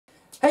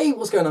Hey,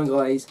 what's going on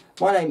guys?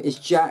 My name is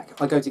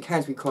Jack, I go to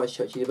Canterbury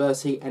Christchurch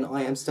University and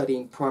I am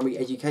studying primary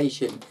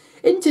education.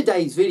 In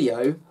today's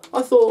video,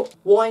 I thought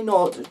why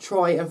not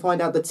try and find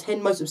out the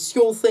 10 most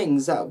obscure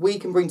things that we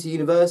can bring to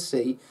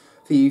university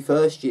for you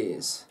first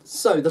years.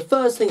 So the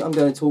first thing I'm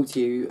going to talk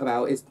to you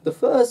about is the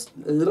first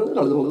item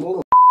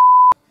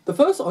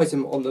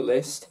on the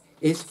list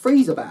is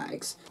freezer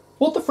bags.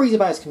 What the freezer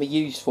bags can be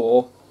used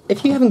for,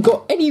 if you haven't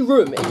got any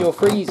room in your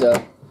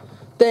freezer,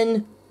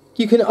 then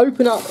you can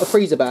open up a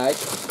freezer bag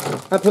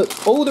and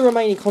put all the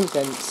remaining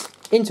contents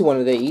into one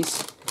of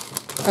these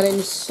and then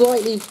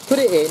slightly put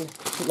it in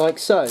like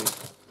so.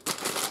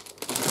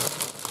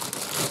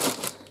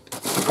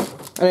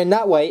 And in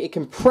that way it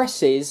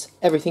compresses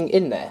everything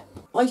in there.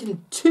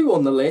 Item 2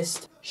 on the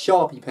list,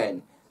 Sharpie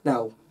pen.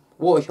 Now,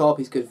 what are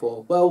Sharpies good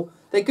for? Well,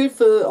 they're good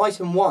for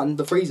item 1,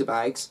 the freezer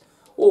bags,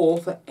 or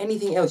for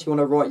anything else you want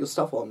to write your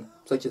stuff on,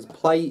 such as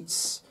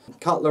plates,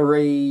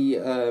 cutlery,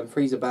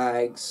 freezer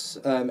bags,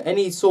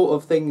 any sort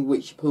of thing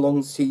which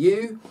belongs to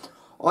you.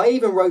 I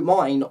even wrote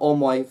mine on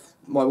my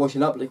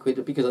washing up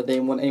liquid because I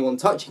didn't want anyone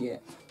touching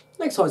it.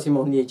 Next item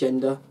on the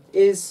agenda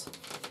is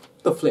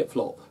the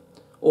flip-flop,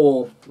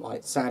 or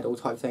like sandal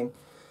type thing.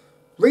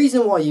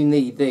 Reason why you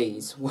need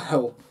these,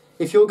 well,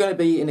 if you're going to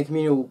be in a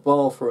communal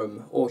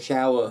bathroom or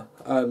shower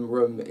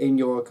room in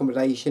your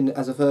accommodation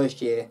as a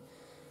first year,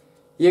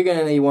 you're going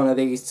to need one of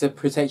these to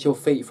protect your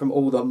feet from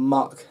all the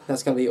muck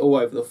that's going to be all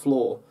over the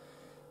floor.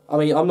 I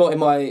mean, I'm not in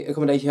my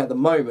accommodation at the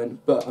moment,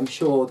 but I'm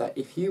sure that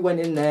if you went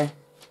in there,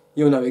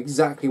 you'll know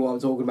exactly what I'm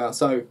talking about.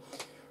 So,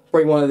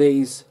 bring one of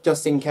these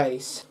just in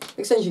case.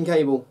 Extension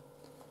cable.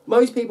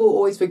 Most people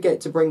always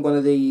forget to bring one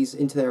of these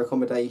into their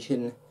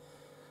accommodation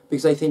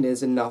because they think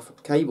there's enough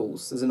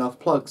cables, there's enough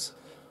plugs.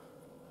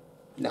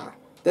 Nah.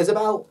 There's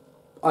about,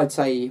 I'd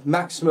say,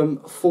 maximum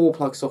 4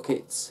 plug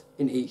sockets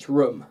in each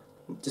room.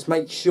 Just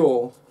make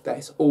sure that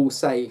it's all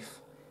safe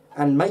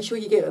and make sure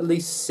you get at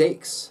least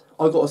 6.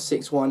 I got a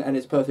 6 one and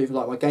it's perfect for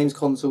like my games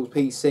consoles,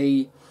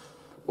 PC,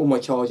 all my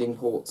charging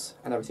ports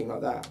and everything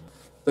like that.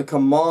 The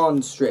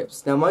command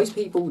strips. Now most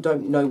people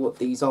don't know what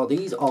these are.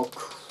 These are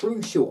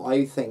crucial,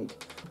 I think,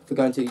 for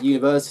going to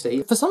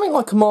university. For something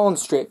like command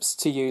strips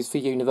to use for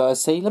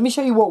university, let me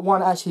show you what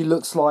one actually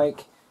looks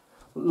like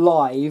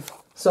live.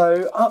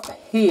 So up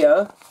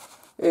here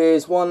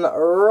is one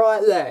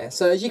right there.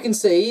 So as you can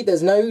see,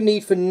 there's no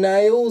need for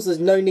nails, there's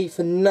no need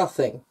for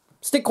nothing.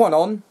 Stick one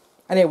on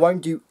and it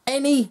won't do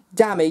any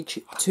damage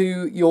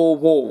to your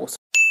walls.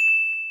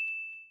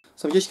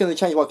 So I'm just going to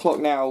change my clock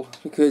now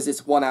because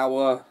it's 1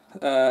 hour.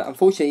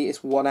 Unfortunately,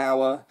 it's 1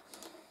 hour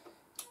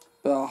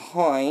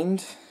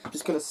behind. I'm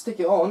just going to stick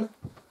it on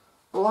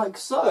like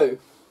so.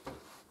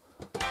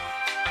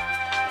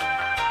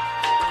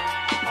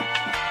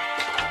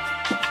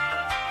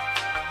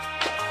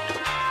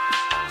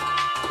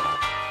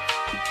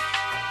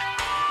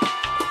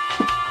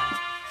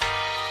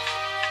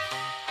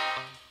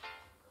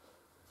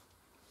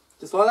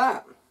 Just like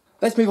that.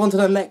 Let's move on to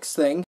the next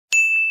thing.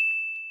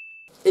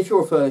 If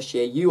you're a first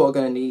year, you are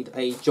going to need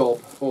a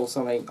job or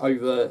something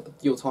over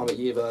your time at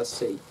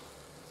university.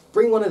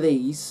 Bring one of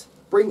these,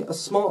 bring a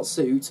smart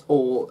suit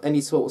or any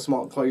sort of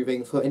smart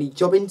clothing for any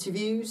job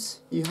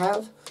interviews you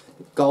have.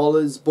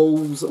 Galas,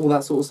 balls, all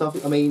that sort of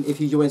stuff. I mean, if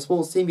you join a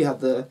sports team, you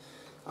have the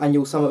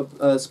annual summer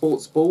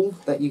sports ball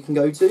that you can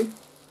go to.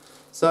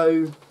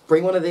 So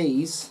bring one of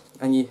these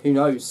and who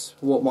knows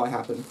what might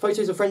happen.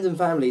 Photos of friends and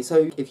family.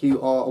 So if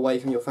you are away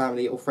from your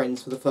family or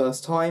friends for the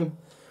first time,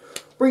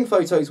 bring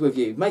photos with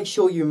you. Make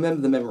sure you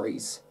remember the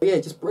memories. But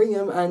yeah, just bring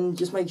them and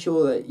just make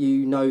sure that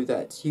you know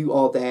that you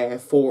are there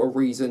for a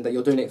reason, that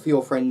you're doing it for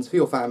your friends, for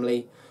your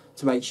family,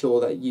 to make sure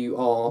that you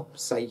are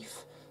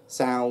safe,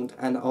 sound,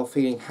 and are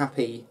feeling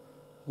happy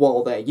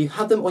while there. You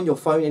have them on your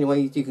phone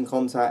anyway, you can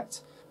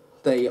contact.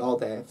 They are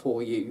there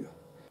for you.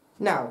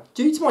 Now,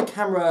 due to my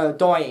camera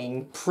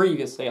dying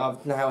previously,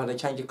 I've now had a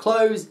change of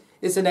clothes.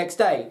 It's the next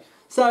day.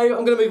 So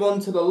I'm going to move on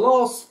to the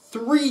last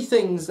 3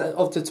 things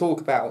to talk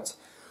about.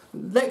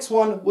 Next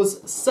one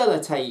was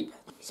sellotape.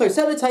 So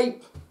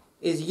sellotape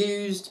is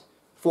used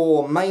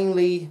for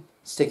mainly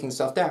sticking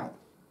stuff down.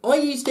 I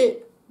used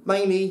it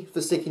mainly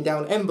for sticking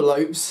down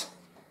envelopes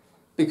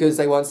because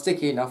they weren't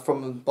sticky enough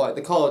from like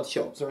the card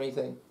shops or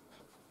anything.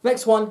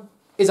 Next one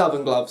is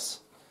oven gloves.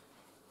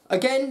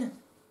 Again,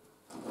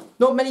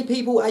 not many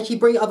people actually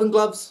bring oven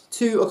gloves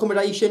to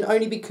accommodation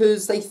only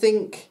because they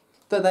think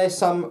that there's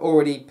some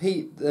already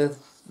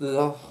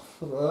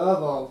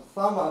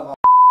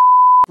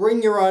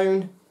bring your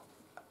own.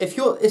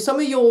 If some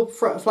of your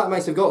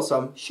flatmates have got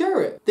some,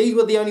 share it. These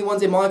were the only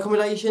ones in my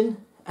accommodation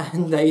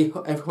and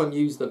everyone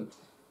used them.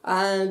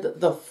 And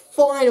the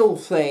final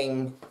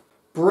thing,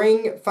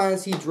 bring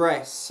fancy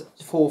dress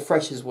for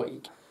Freshers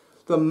Week.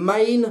 The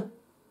main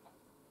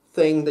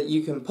thing that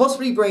you can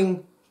possibly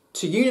bring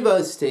to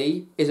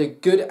university is a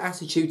good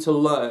attitude to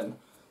learn.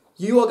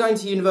 You are going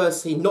to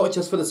university not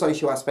just for the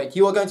social aspect,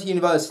 you are going to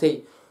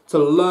university to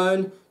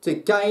learn, to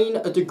gain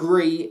a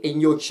degree in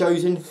your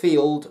chosen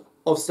field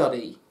of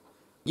study.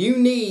 You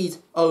need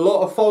a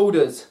lot of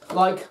folders.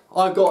 Like,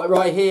 I've got it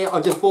right here.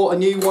 I just bought a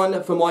new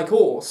one for my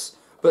course.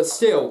 But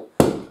still,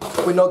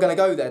 we're not going to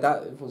go there.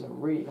 That wasn't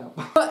really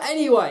helpful. But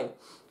anyway,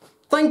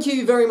 thank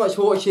you very much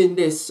for watching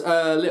this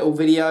little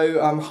video.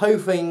 I'm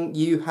hoping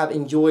you have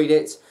enjoyed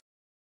it.